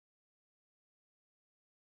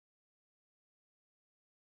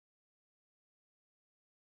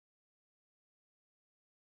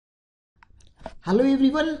Hello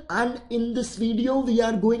everyone, and in this video we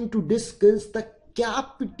are going to discuss the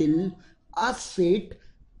capital asset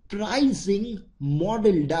pricing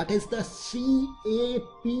model, that is the CAPM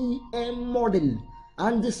model.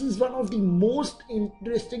 And this is one of the most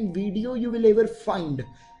interesting video you will ever find.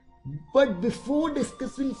 But before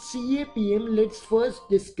discussing CAPM, let's first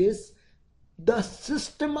discuss the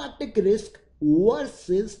systematic risk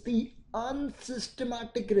versus the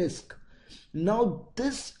unsystematic risk. Now,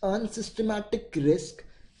 this unsystematic risk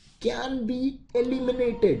can be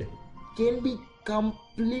eliminated, can be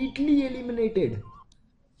completely eliminated.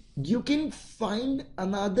 You can find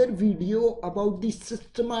another video about the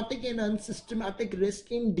systematic and unsystematic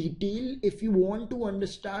risk in detail if you want to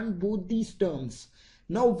understand both these terms.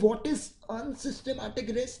 Now, what is unsystematic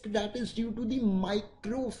risk? That is due to the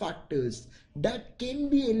micro factors that can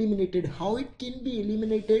be eliminated. How it can be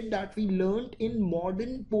eliminated, that we learned in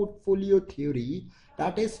modern portfolio theory,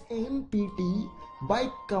 that is MPT, by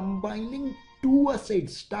combining two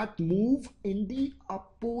assets that move in the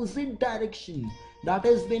opposite direction. That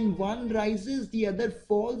is, when one rises, the other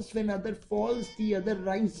falls. When other falls, the other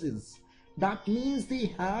rises. That means they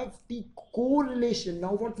have the correlation.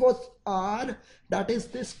 Now, what was R? That is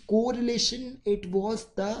this correlation. It was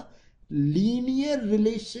the linear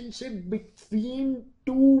relationship between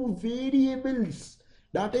two variables.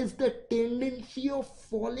 That is the tendency of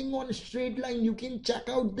falling on a straight line. You can check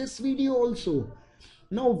out this video also.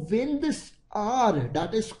 Now, when this R,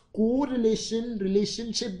 that is correlation,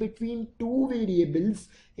 relationship between two variables,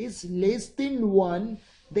 is less than 1,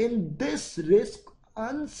 then this risk,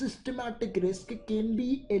 unsystematic risk, can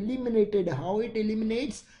be eliminated. How it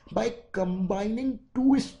eliminates? By combining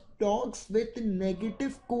two stocks with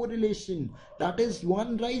negative correlation. That is,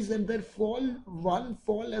 one rise, other fall, one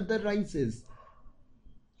fall, other rises.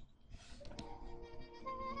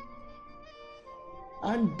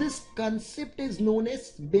 And this concept is known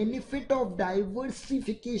as benefit of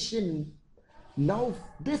diversification. Now,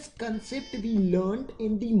 this concept we learned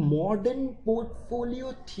in the modern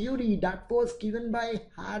portfolio theory that was given by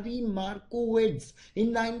Harry Markowitz in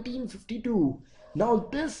 1952. Now,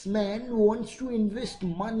 this man wants to invest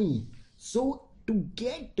money. So, to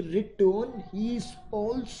get return, he is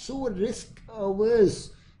also risk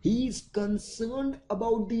averse. He is concerned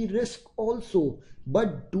about the risk also.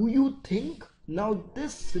 But do you think now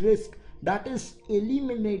this risk that is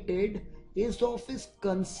eliminated is of his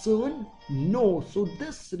concern? No. So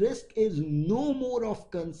this risk is no more of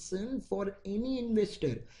concern for any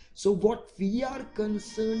investor. So what we are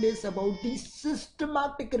concerned is about the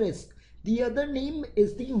systematic risk. The other name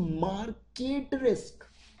is the market risk.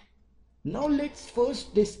 Now let's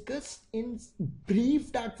first discuss in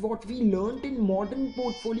brief that what we learned in modern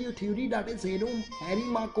portfolio theory, that is Harry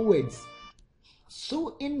Markowitz.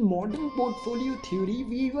 So in modern portfolio theory,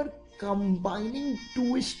 we were combining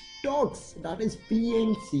two stocks, that is B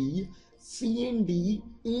and C and D,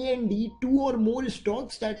 A and D, two or more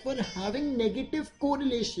stocks that were having negative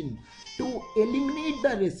correlation to eliminate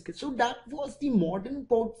the risk. So that was the modern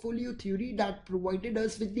portfolio theory that provided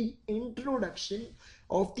us with the introduction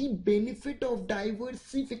of the benefit of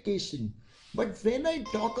diversification. But when I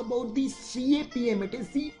talk about the CAPM, it is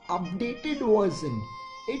the updated version.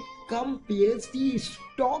 It compares the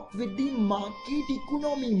stock with the market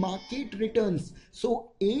economy, market returns.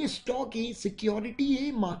 So A stock, A security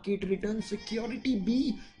A, market return, security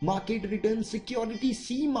B, market return, security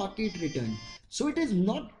C, market return. So it is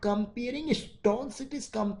not comparing stocks, it is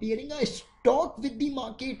comparing a stock with the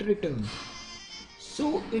market return.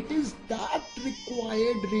 So it is that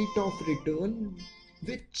required rate of return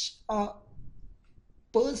which a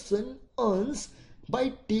person earns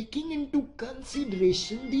by taking into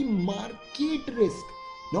consideration the market risk.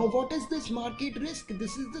 Now, what is this market risk?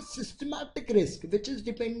 This is the systematic risk which is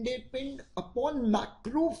dependent upon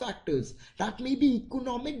macro factors. That may be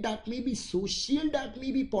economic, that may be social, that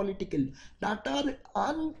may be political, that are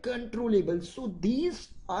uncontrollable. So these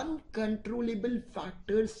uncontrollable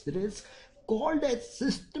factors risk, called as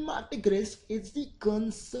systematic risk, is the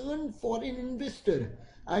concern for an investor.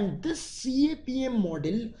 And this CAPM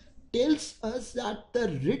model tells us that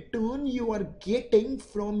the return you are getting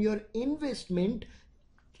from your investment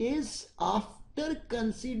is after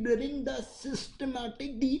considering the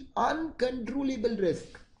systematic, the uncontrollable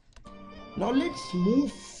risk. Now let's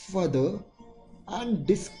move further and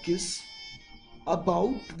discuss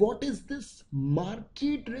about what is this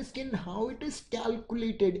market risk and how it is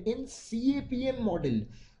calculated in CAPM model.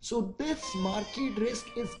 So this market risk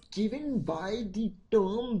is given by the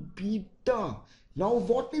term beta. Now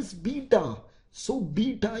what is beta? So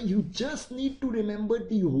beta, you just need to remember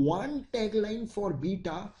the one tagline for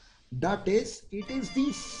beta, That is, it is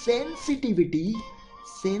the sensitivity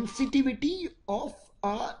of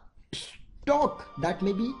a stock, that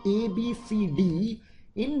may be A, B, C, D,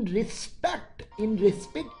 in respect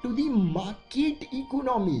to the market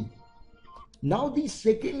economy. Now the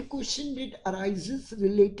second question that arises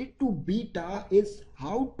related to beta is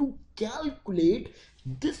how to calculate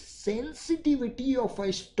this sensitivity of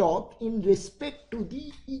a stock in respect to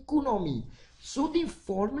the economy. So the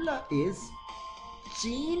formula is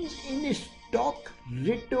change in stock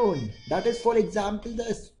return. That is, for example,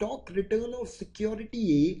 the stock return of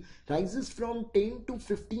security A rises from 10 to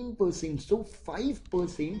 15%. So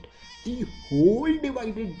 5%, the whole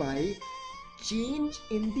divided by change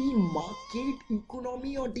in the market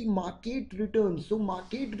economy or the market return. So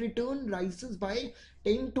market return rises by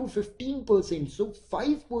 10 to 15%. So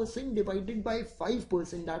 5% divided by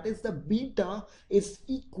 5%, that is the beta, is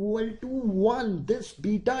equal to 1. This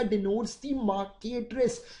beta denotes the market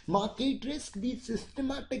risk. Market risk, the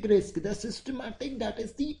systematic risk. The systematic, that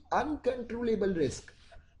is the uncontrollable risk.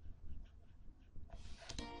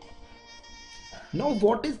 Now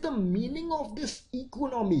what is the meaning of this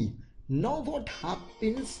economy? Now what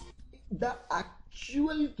happens, the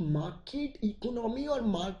actual market economy or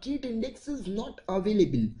market index is not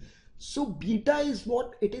available. So beta is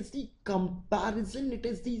what? It is the comparison, it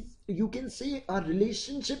is the, you can say a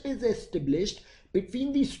relationship is established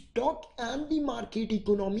between the stock and the market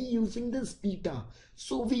economy using this beta.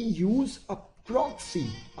 So we use a proxy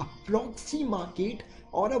market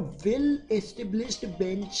or a well established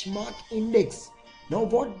benchmark index. Now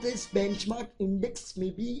what this benchmark index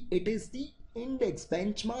may be, it is the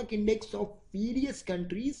benchmark index of various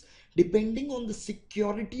countries depending on the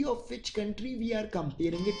security of which country we are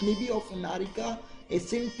comparing. It may be of America,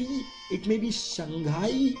 S&P, it may be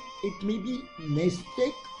Shanghai, it may be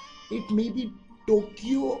Nasdaq, it may be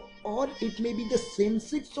Tokyo, or it may be the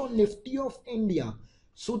Sensex or Nifty of India.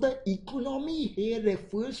 So the economy here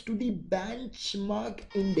refers to the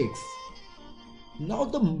benchmark index. Now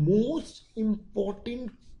the most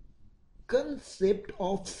important concept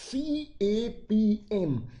of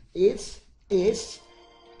CAPM is SML,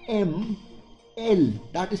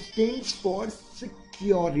 that stands for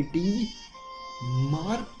security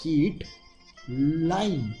market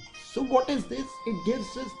line. So what is this? It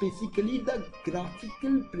gives us basically the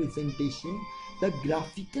graphical presentation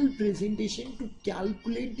to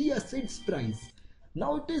calculate the asset's price.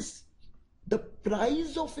 Now it is the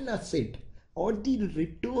price of an asset or the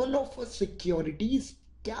return of a security is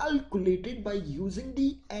calculated by using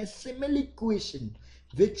the SML equation,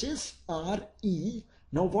 which is RE.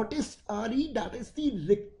 Now what is RE? That is the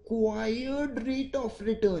required rate of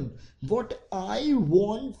return. What I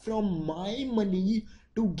want from my money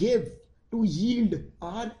to yield.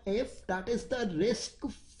 RF, that is the risk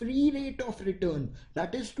free rate of return,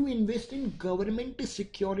 that is to invest in government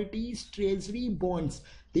securities, treasury bonds.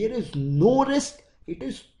 There is no risk, it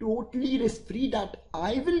is totally risk free, that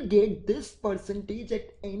I will get this percentage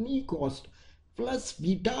at any cost. Plus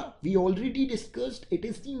beta, we already discussed, it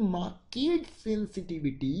is the market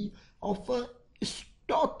sensitivity of a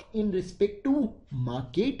stock in respect to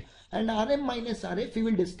market, and RM minus RF we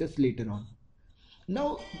will discuss later on.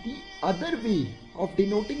 Now the other way of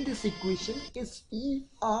denoting this equation is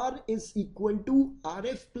ER is equal to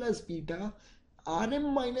RF plus beta,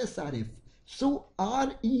 RM minus RF. So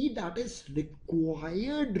RE, that is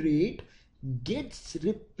required rate, gets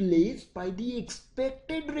replaced by the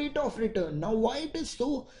expected rate of return. Now why it is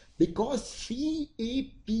so? Because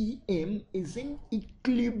CAPM is an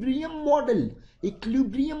equilibrium model.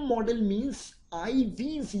 Equilibrium model means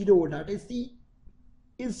IV0, that is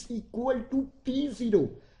equal to P0.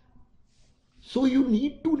 So you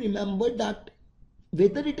need to remember that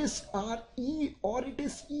whether it is RE or it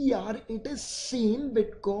is ER, it is same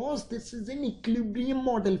because this is an equilibrium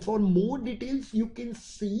model. For more details, you can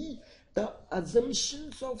see the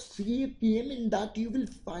assumptions of CAPM, in that you will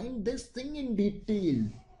find this thing in detail.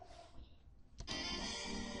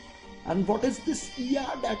 And what is this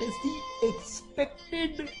ER? That is the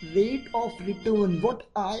expected rate of return, what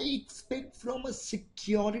I expect from a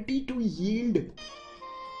security to yield.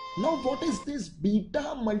 Now what is this?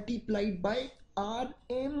 Beta multiplied by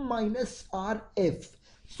RM minus RF.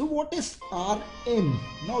 So what is RM?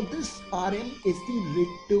 Now this RM is the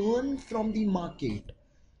return from the market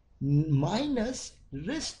minus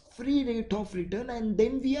risk-free rate of return, and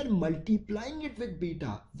then we are multiplying it with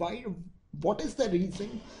beta. Why? What is the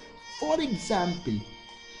reason? For example,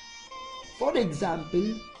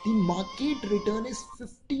 the market return is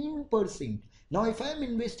 15%. Now if I am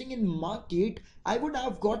investing in market, I would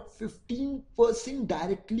have got 15%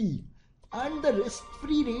 directly. and the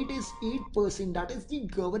risk-free rate is 8%. That is the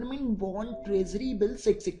government bond, treasury bills,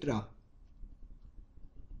 etc.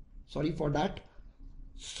 Sorry for that.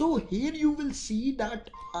 So here you will see that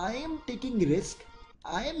I am taking risk.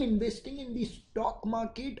 I am investing in the stock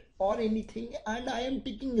market or anything, and I am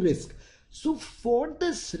taking risk. So for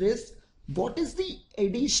this risk, what is the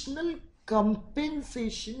additional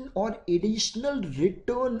compensation or additional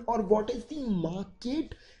return, or what is the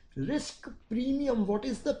market risk premium? What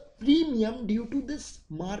is the premium due to this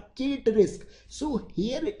market risk? So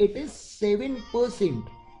here it is 7%.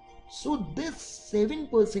 So this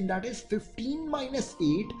 7%, that is 15 minus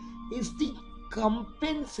 8, is the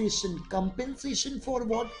compensation. Compensation for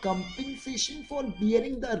what? Compensation for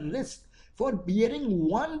bearing the risk, for bearing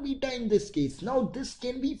 1 beta in this case. Now this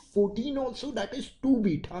can be 14 also, that is 2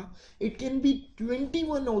 beta. It can be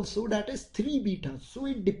 21 also, that is 3 beta. So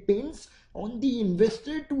it depends on the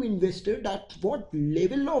investor to investor that what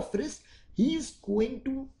level of risk he is going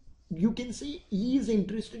to, you can say he is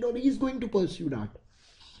interested or he is going to pursue that.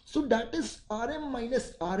 So that is Rm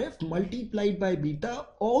minus Rf multiplied by beta,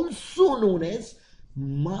 also known as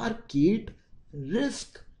market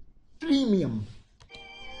risk premium.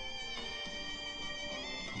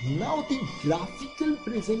 Now the graphical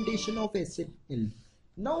presentation of SML.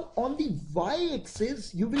 Now on the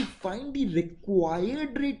y-axis you will find the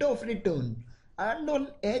required rate of return, and on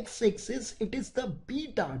x-axis it is the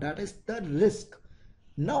beta, that is the risk.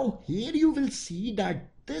 Now here you will see that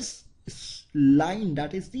this line,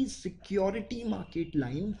 that is the security market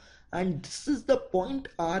line, and this is the point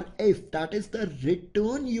RF, that is the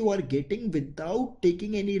return you are getting without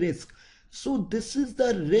taking any risk. So this is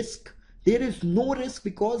the risk. There is no risk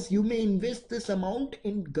because you may invest this amount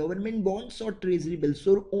in government bonds or treasury bills.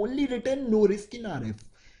 So only return, no risk in RF.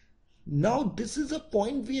 Now this is a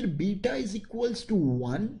point where beta is equals to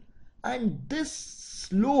 1, and this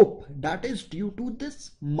slope, that is due to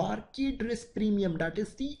this market risk premium, that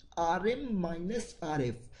is the Rm minus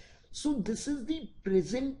Rf. So this is the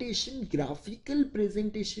presentation, graphical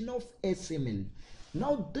presentation of SML.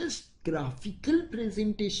 Now this graphical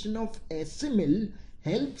presentation of SML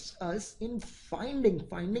helps us in finding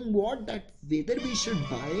what, that whether we should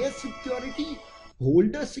buy a security,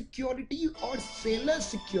 hold a security, or sell a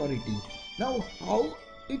security. Now how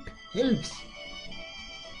it helps?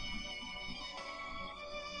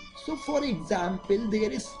 So for example,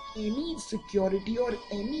 there is any security or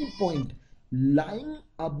any point lying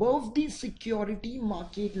above the security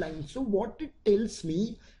market line. So what it tells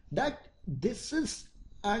me, that this is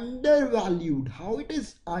undervalued. How it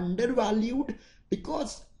is undervalued?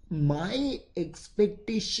 Because my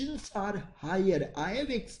expectations are higher. I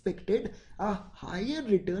have expected a higher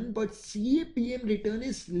return, but CAPM return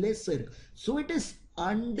is lesser. So it is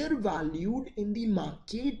undervalued in the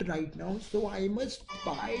market right now. So I must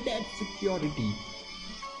buy that security.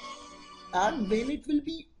 And when it will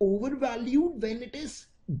be overvalued, when it is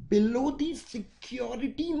below the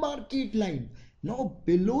security market line. Now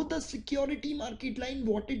below the security market line,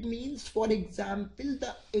 what it means, for example,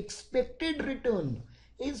 the expected return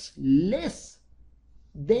is less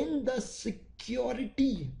than the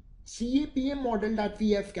security CAPM model that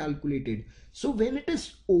we have calculated. So when it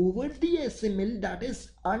is over the SML, that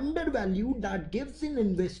is undervalued, that gives an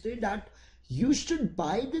investor that you should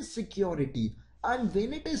buy this security. And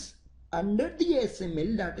when it is under the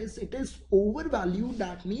SML, that is it is overvalued,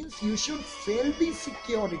 that means you should sell the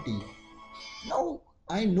security. Now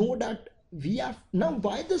I know that we have, now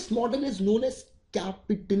why this model is known as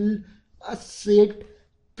capital asset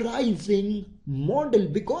pricing model,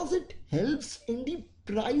 because it helps in the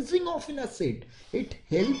pricing of an asset. It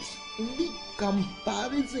helps in the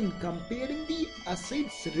comparison, comparing the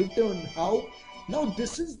assets return. How? Now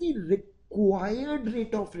this is the required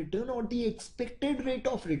rate of return or the expected rate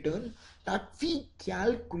of return that we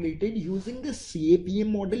calculated using the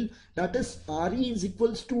CAPM model, that is RE is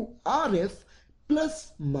equals to RF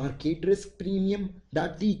plus market risk premium,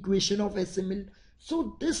 that the equation of SML.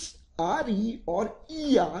 So this RE or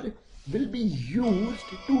ER will be used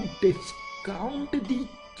to discount the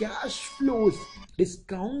cash flows,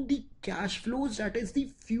 that is the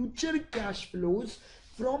future cash flows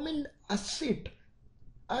from an asset,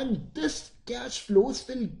 and this cash flows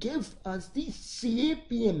will give us the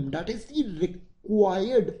CAPM, that is the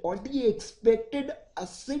required or the expected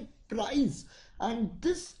asset price, and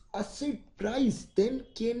this asset price then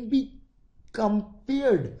can be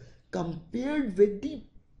compared with the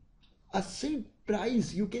asset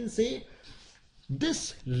price. You can say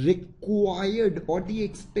this required or the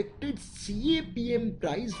expected CAPM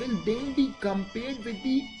price will then be compared with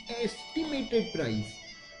the estimated price.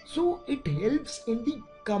 So it helps in the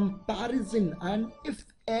comparison, and if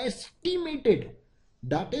estimated,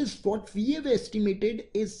 that is what we have estimated,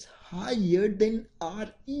 is higher than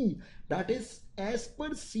RE. That is, as per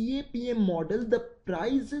CAPM model, the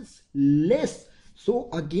price is less. So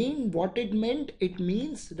again, what it meant, it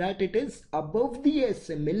means that it is above the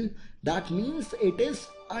SML. That means it is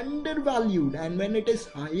undervalued, and when it is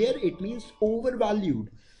higher, it means overvalued.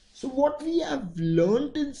 So what we have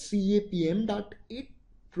learned in CAPM, that it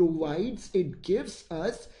gives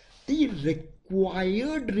us the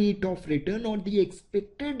required rate of return or the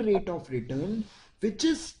expected rate of return, which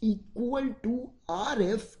is equal to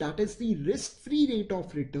RF, that is the risk-free rate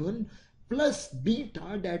of return, plus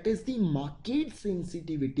beta, that is the market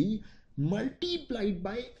sensitivity, multiplied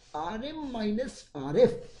by RM minus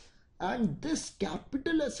RF. And this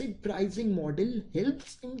capital asset pricing model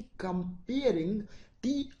helps in comparing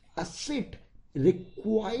the asset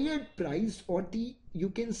required price, or the, you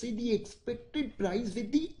can say, the expected price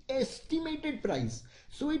with the estimated price.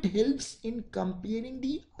 So it helps in comparing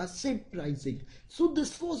the asset pricing. So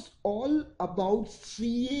this was all about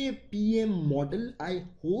CAPM model. I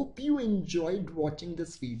hope you enjoyed watching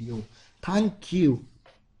this video. Thank you.